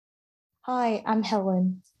Hi, I'm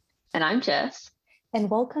Helen, And I'm Jess. and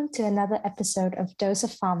welcome to another episode of Dose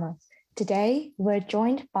of Pharma. Today, we're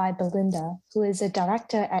joined by Belinda, who is a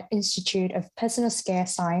director at Institute of Personal Care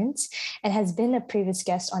Science and has been a previous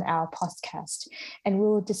guest on our podcast. And we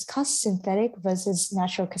will discuss synthetic versus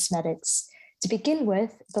natural cosmetics. To begin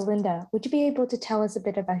with, Belinda, would you be able to tell us a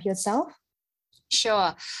bit about yourself?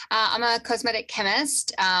 Sure. I'm a cosmetic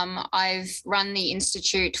chemist. I've run the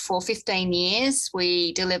Institute for 15 years.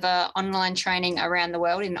 We deliver online training around the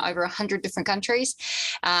world in over 100 different countries.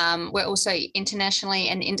 We're also internationally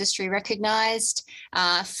and industry recognised,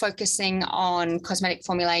 focusing on cosmetic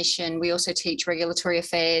formulation. We also teach regulatory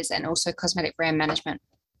affairs and also cosmetic brand management.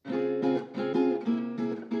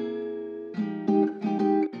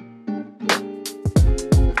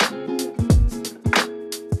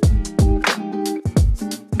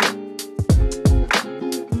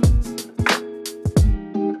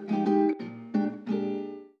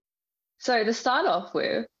 So, to start off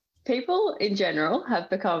with, people in general have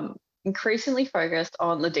become increasingly focused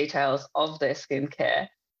on the details of their skincare.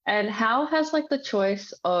 And how has the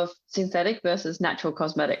choice of synthetic versus natural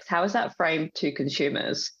cosmetics, how is that framed to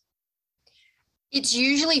consumers? It's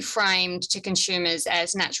usually framed to consumers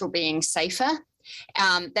as natural being safer.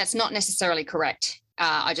 That's not necessarily correct.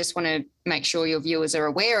 I just want to make sure your viewers are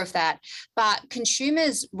aware of that. But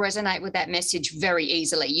consumers resonate with that message very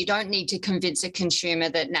easily. You don't need to convince a consumer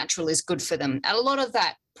that natural is good for them. And a lot of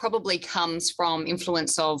that probably comes from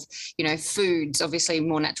influence of, foods. Obviously,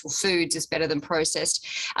 more natural foods is better than processed.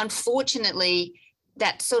 Unfortunately,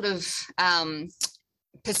 that sort of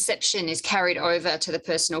perception is carried over to the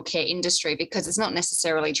personal care industry because it's not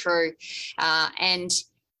necessarily true. And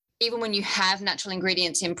even when you have natural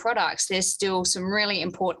ingredients in products, there's still some really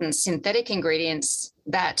important synthetic ingredients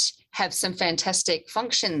that have some fantastic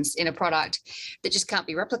functions in a product that just can't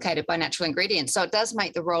be replicated by natural ingredients. So it does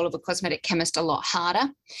make the role of a cosmetic chemist a lot harder.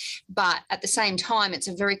 But at the same time, it's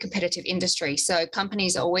a very competitive industry. So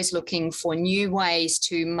companies are always looking for new ways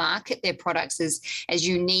to market their products as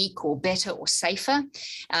unique or better or safer.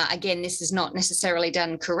 Again, this is not necessarily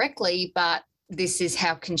done correctly, but this is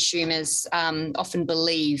how consumers often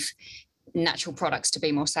believe natural products to be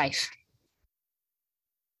more safe.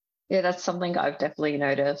 Yeah, that's something I've definitely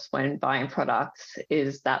noticed when buying products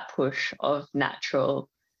is that push of natural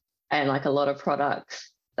and a lot of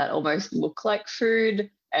products that almost look like food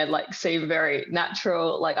and seem very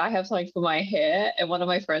natural. I have something for my hair and one of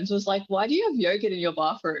my friends was like, why do you have yogurt in your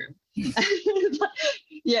bathroom? It's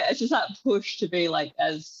just that push to be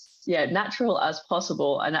as natural as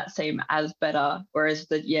possible and that seem as better, whereas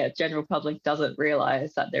the general public doesn't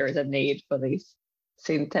realize that there is a need for these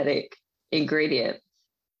synthetic ingredients.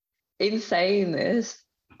 In saying this,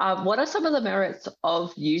 what are some of the merits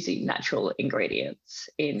of using natural ingredients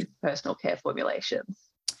in personal care formulations?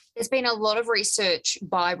 There's been a lot of research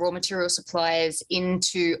by raw material suppliers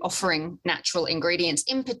into offering natural ingredients.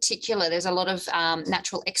 In particular, there's a lot of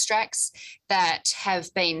natural extracts that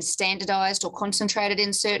have been standardized or concentrated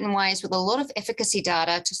in certain ways with a lot of efficacy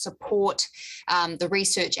data to support the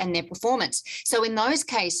research and their performance. So in those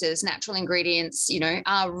cases, natural ingredients,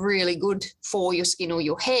 are really good for your skin or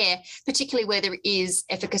your hair, particularly where there is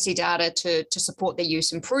efficacy data to support their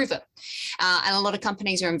use and prove it. And a lot of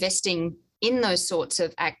companies are investing in those sorts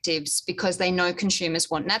of actives because they know consumers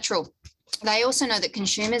want natural. They also know that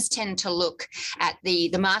consumers tend to look at the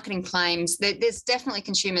marketing claims. There's definitely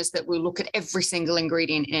consumers that will look at every single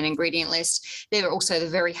ingredient in an ingredient list. They're also the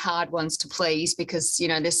very hard ones to please because,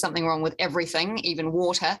 there's something wrong with everything, even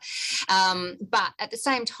water. But at the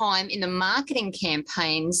same time, in the marketing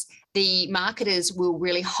campaigns, the marketers will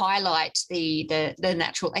really highlight the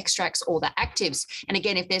natural extracts or the actives. And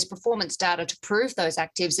again, if there's performance data to prove those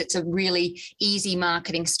actives, it's a really easy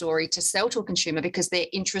marketing story to sell to a consumer because they're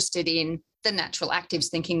interested in the natural actives,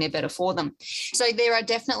 thinking they're better for them. So there are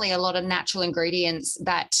definitely a lot of natural ingredients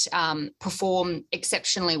that perform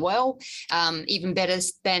exceptionally well, even better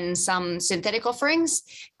than some synthetic offerings.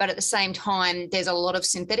 But at the same time, there's a lot of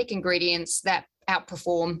synthetic ingredients that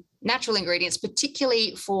outperform natural ingredients,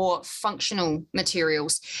 particularly for functional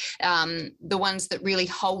materials, the ones that really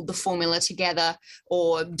hold the formula together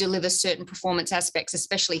or deliver certain performance aspects,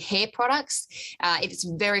 especially hair products. It's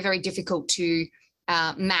very, very difficult to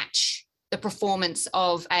match the performance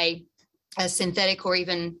of a synthetic or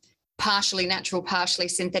even partially natural, partially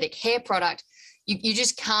synthetic hair product. You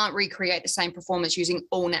just can't recreate the same performance using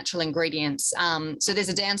all natural ingredients. So there's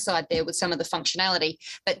a downside there with some of the functionality,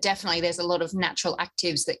 but definitely there's a lot of natural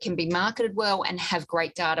actives that can be marketed well and have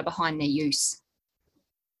great data behind their use.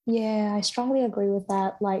 Yeah, I strongly agree with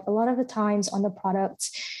that. A lot of the times on the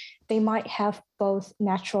products, they might have both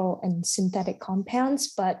natural and synthetic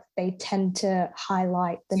compounds, but they tend to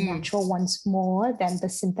highlight the natural ones more than the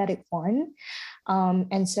synthetic one.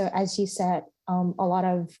 And so, as you said, a lot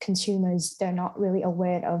of consumers, they're not really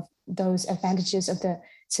aware of those advantages of the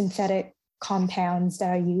synthetic compounds that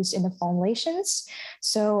are used in the formulations.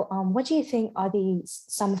 So what do you think are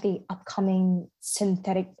some of the upcoming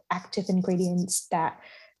synthetic active ingredients that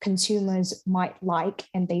consumers might like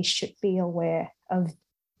and they should be aware of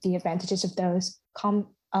the advantages of those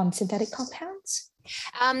synthetic compounds?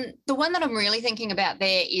 The one that I'm really thinking about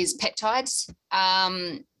there is peptides.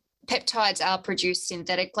 Peptides are produced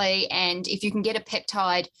synthetically, and if you can get a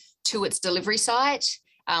peptide to its delivery site,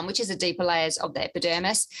 which is the deeper layers of the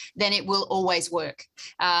epidermis, then it will always work.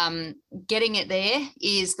 Getting it there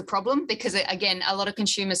is the problem because, again, a lot of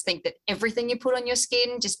consumers think that everything you put on your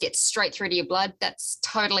skin just gets straight through to your blood. That's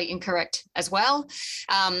totally incorrect as well.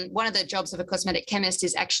 One of the jobs of a cosmetic chemist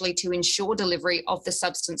is actually to ensure delivery of the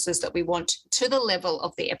substances that we want to the level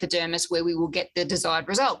of the epidermis where we will get the desired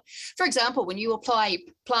result. For example, when you apply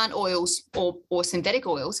plant oils or synthetic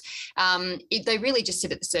oils, they really just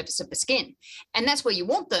sit at the surface of the skin. And that's where you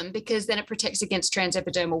want them because then it protects against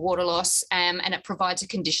transepidermal water loss and it provides a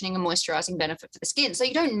conditioning and moisturizing benefit for the skin. So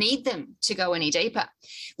you don't need them to go any deeper.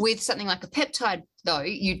 With something like a peptide, though,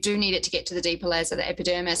 you do need it to get to the deeper layers of the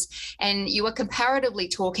epidermis. And you are comparatively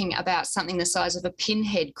talking about something the size of a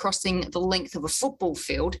pinhead crossing the length of a football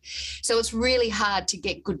field. So it's really hard to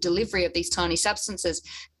get good delivery of these tiny substances.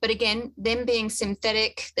 But again, them being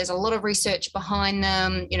synthetic, there's a lot of research behind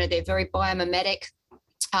them. You know, they're very biomimetic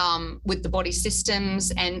with the body systems,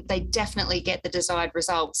 and they definitely get the desired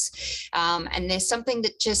results. And there's something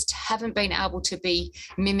that just haven't been able to be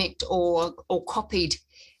mimicked or copied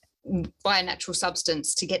by a natural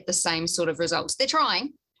substance to get the same sort of results. They're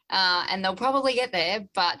trying, and they'll probably get there,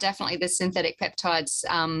 but definitely the synthetic peptides,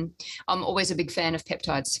 I'm always a big fan of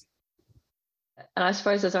peptides. And I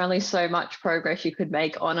suppose there's only so much progress you could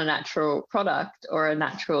make on a natural product or a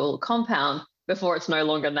natural compound before it's no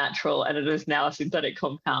longer natural and it is now a synthetic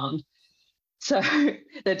compound. So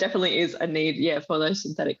there definitely is a need, for those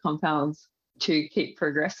synthetic compounds to keep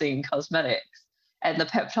progressing cosmetics. And the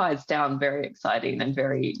peptides sound very exciting and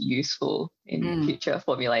very useful in future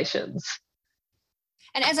formulations.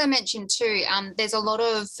 And as I mentioned too, there's a lot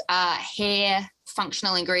of hair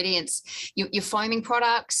functional ingredients, your foaming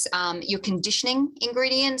products, your conditioning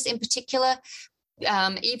ingredients in particular.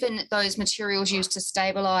 Even those materials used to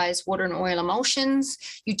stabilize water and oil emulsions,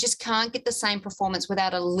 you just can't get the same performance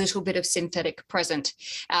without a little bit of synthetic present.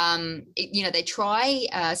 They try,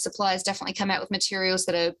 suppliers definitely come out with materials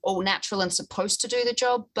that are all natural and supposed to do the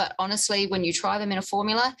job, but honestly, when you try them in a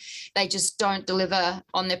formula, they just don't deliver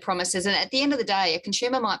on their promises. And at the end of the day, a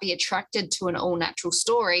consumer might be attracted to an all natural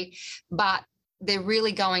story, but they're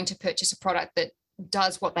really going to purchase a product that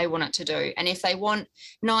does what they want it to do. And if they want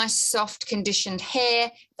nice, soft, conditioned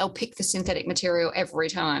hair, they'll pick the synthetic material every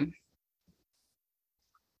time.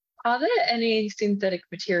 Are there any synthetic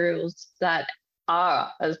materials that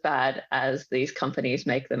are as bad as these companies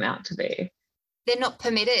make them out to be? They're not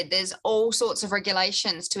permitted. There's all sorts of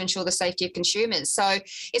regulations to ensure the safety of consumers. So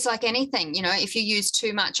it's like anything, if you use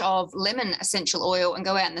too much of lemon essential oil and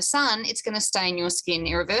go out in the sun, it's going to stain your skin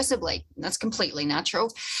irreversibly. That's completely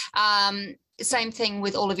natural. Same thing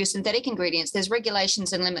with all of your synthetic ingredients. There's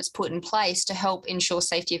regulations and limits put in place to help ensure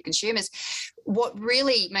safety of consumers. What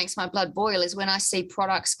really makes my blood boil is when I see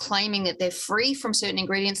products claiming that they're free from certain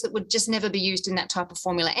ingredients that would just never be used in that type of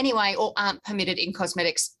formula anyway, or aren't permitted in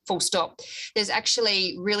cosmetics, full stop. There's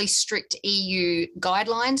actually really strict EU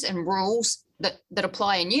guidelines and rules that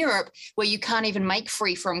apply in Europe where you can't even make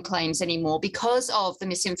free from claims anymore because of the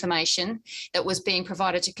misinformation that was being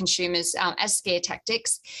provided to consumers as scare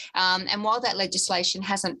tactics. And while that legislation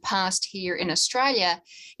hasn't passed here in Australia,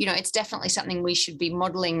 it's definitely something we should be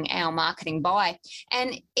modelling our marketing by.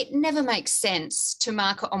 And it never makes sense to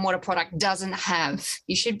market on what a product doesn't have.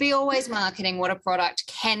 You should be always marketing what a product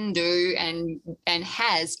can do and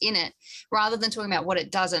has in it, rather than talking about what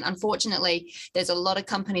it doesn't. Unfortunately, there's a lot of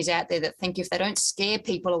companies out there that think if they don't scare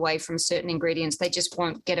people away from certain ingredients, they just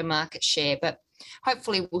won't get a market share. But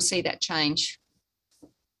hopefully we'll see that change.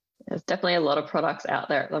 There's definitely a lot of products out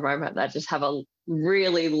there at the moment that just have a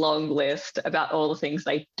really long list about all the things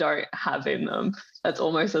they don't have in them. That's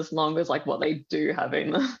almost as long as like what they do have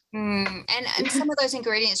in them. And some of those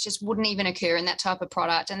ingredients just wouldn't even occur in that type of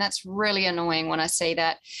product. And that's really annoying when I see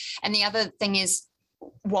that. And the other thing is,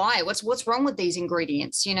 why? What's wrong with these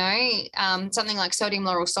ingredients? Something like sodium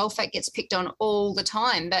lauryl sulfate gets picked on all the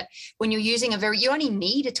time, but when you're using you only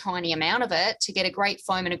need a tiny amount of it to get a great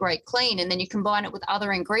foam and a great clean, and then you combine it with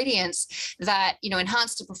other ingredients that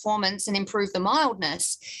enhance the performance and improve the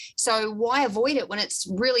mildness. So why avoid it when it's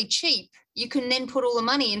really cheap? You can then put all the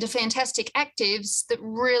money into fantastic actives that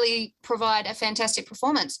really provide a fantastic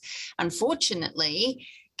performance. Unfortunately,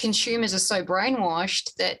 consumers are so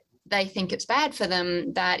brainwashed that they think it's bad for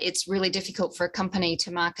them, that it's really difficult for a company to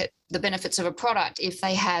market the benefits of a product if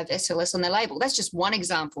they have SLS on their label. That's just one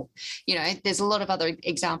example. There's a lot of other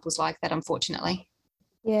examples like that, unfortunately.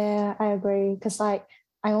 Yeah, I agree. Because I'm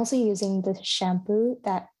also using the shampoo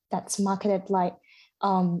that's marketed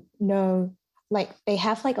they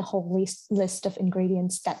have a whole list of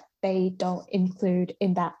ingredients that they don't include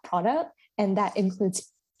in that product, and that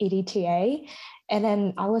includes EDTA. And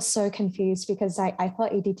then I was so confused because I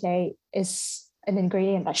thought EDTA is an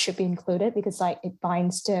ingredient that should be included because it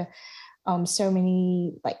binds to so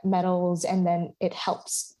many metals, and then it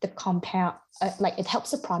helps the compound, it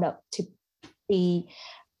helps the product to be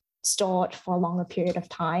stored for a longer period of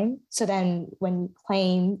time. So then when you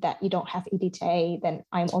claim that you don't have EDTA, then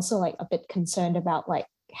I'm also a bit concerned about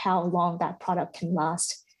how long that product can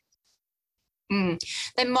last.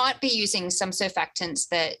 They might be using some surfactants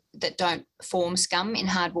that don't form scum in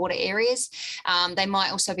hard water areas. They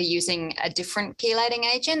might also be using a different chelating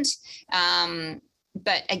agent.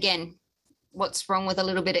 But again, what's wrong with a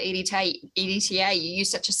little bit of EDTA? You use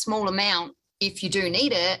such a small amount if you do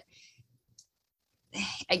need it.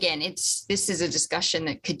 Again, this is a discussion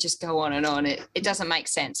that could just go on and on. It doesn't make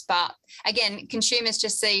sense. But again, consumers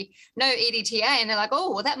just see no EDTA and they're like,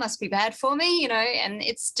 oh, well, that must be bad for me, and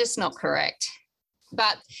it's just not correct.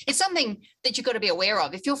 But it's something that you've got to be aware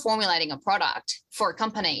of. If you're formulating a product for a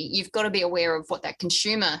company, you've got to be aware of what that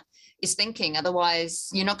consumer is thinking. Otherwise,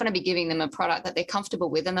 you're not going to be giving them a product that they're comfortable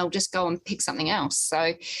with, and they'll just go and pick something else.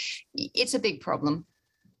 So it's a big problem.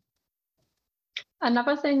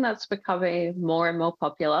 Another thing that's becoming more and more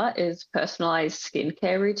popular is personalized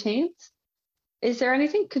skincare routines. Is there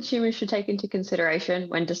anything consumers should take into consideration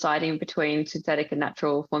when deciding between synthetic and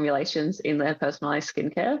natural formulations in their personalized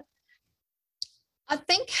skincare? I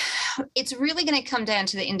think it's really going to come down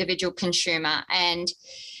to the individual consumer. And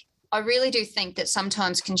I really do think that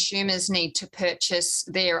sometimes consumers need to purchase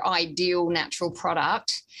their ideal natural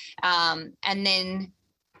product and then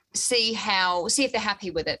see if they're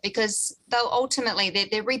happy with it, because they'll ultimately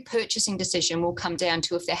their repurchasing decision will come down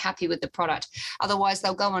to if they're happy with the product. Otherwise,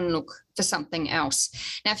 they'll go and look for something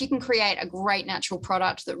else. Now, if you can create a great natural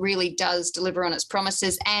product that really does deliver on its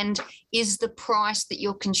promises and is the price that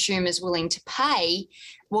your consumer's willing to pay,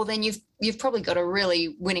 well, then you've probably got a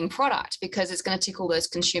really winning product, because it's going to tick all those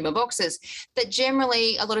consumer boxes. But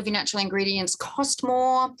generally, a lot of your natural ingredients cost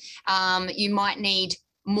more. You might need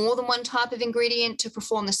more than one type of ingredient to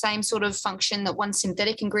perform the same sort of function that one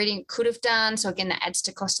synthetic ingredient could have done. So again, that adds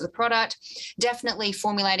to cost of the product. Definitely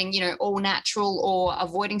formulating, all natural or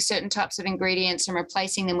avoiding certain types of ingredients and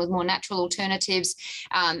replacing them with more natural alternatives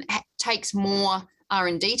takes more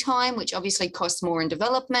R&D time, which obviously costs more in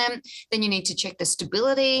development. Then you need to check the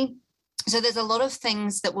stability. So there's a lot of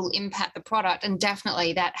things that will impact the product, and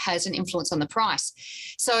definitely that has an influence on the price.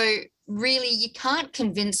 So really, you can't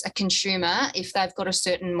convince a consumer if they've got a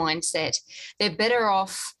certain mindset. They're better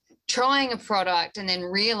off trying a product and then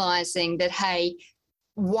realizing that, hey,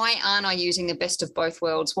 why aren't I using the best of both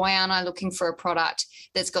worlds? Why aren't I looking for a product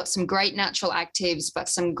that's got some great natural actives, but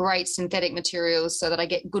some great synthetic materials so that I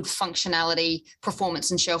get good functionality,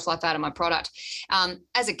 performance, and shelf life out of my product?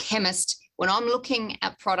 As a chemist, when I'm looking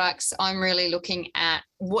at products, I'm really looking at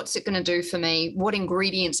what's it going to do for me, what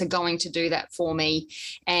ingredients are going to do that for me.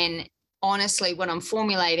 And honestly, when I'm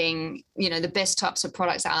formulating, the best types of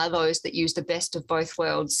products are those that use the best of both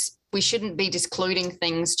worlds. We shouldn't be discluding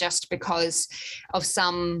things just because of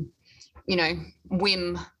some,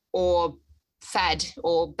 whim or fad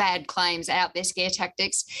or bad claims out there, scare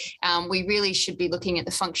tactics. We really should be looking at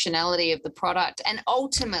the functionality of the product. And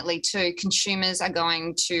ultimately, too, consumers are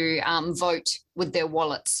going to vote with their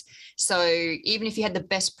wallets. So even if you had the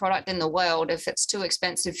best product in the world, if it's too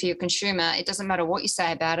expensive for your consumer, it doesn't matter what you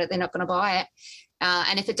say about it, they're not going to buy it.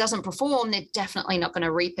 And if it doesn't perform, they're definitely not going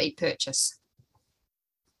to repeat purchase.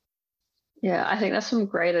 Yeah, I think that's some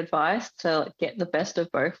great advice to get the best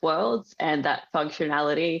of both worlds, and that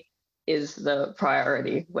functionality is the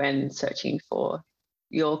priority when searching for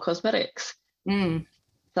your cosmetics. So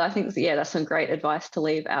I think, that's some great advice to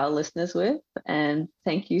leave our listeners with. And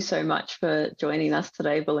thank you so much for joining us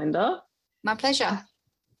today, Belinda. My pleasure.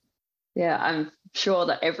 Yeah, I'm sure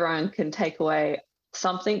that everyone can take away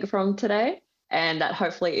something from today. and that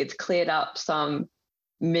hopefully it's cleared up some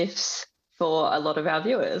myths for a lot of our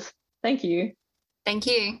viewers. Thank you. Thank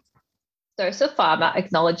you. Dosa Pharma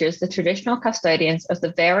acknowledges the traditional custodians of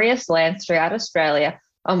the various lands throughout Australia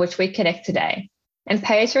on which we connect today and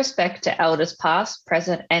pays respect to elders past,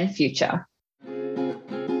 present, and future.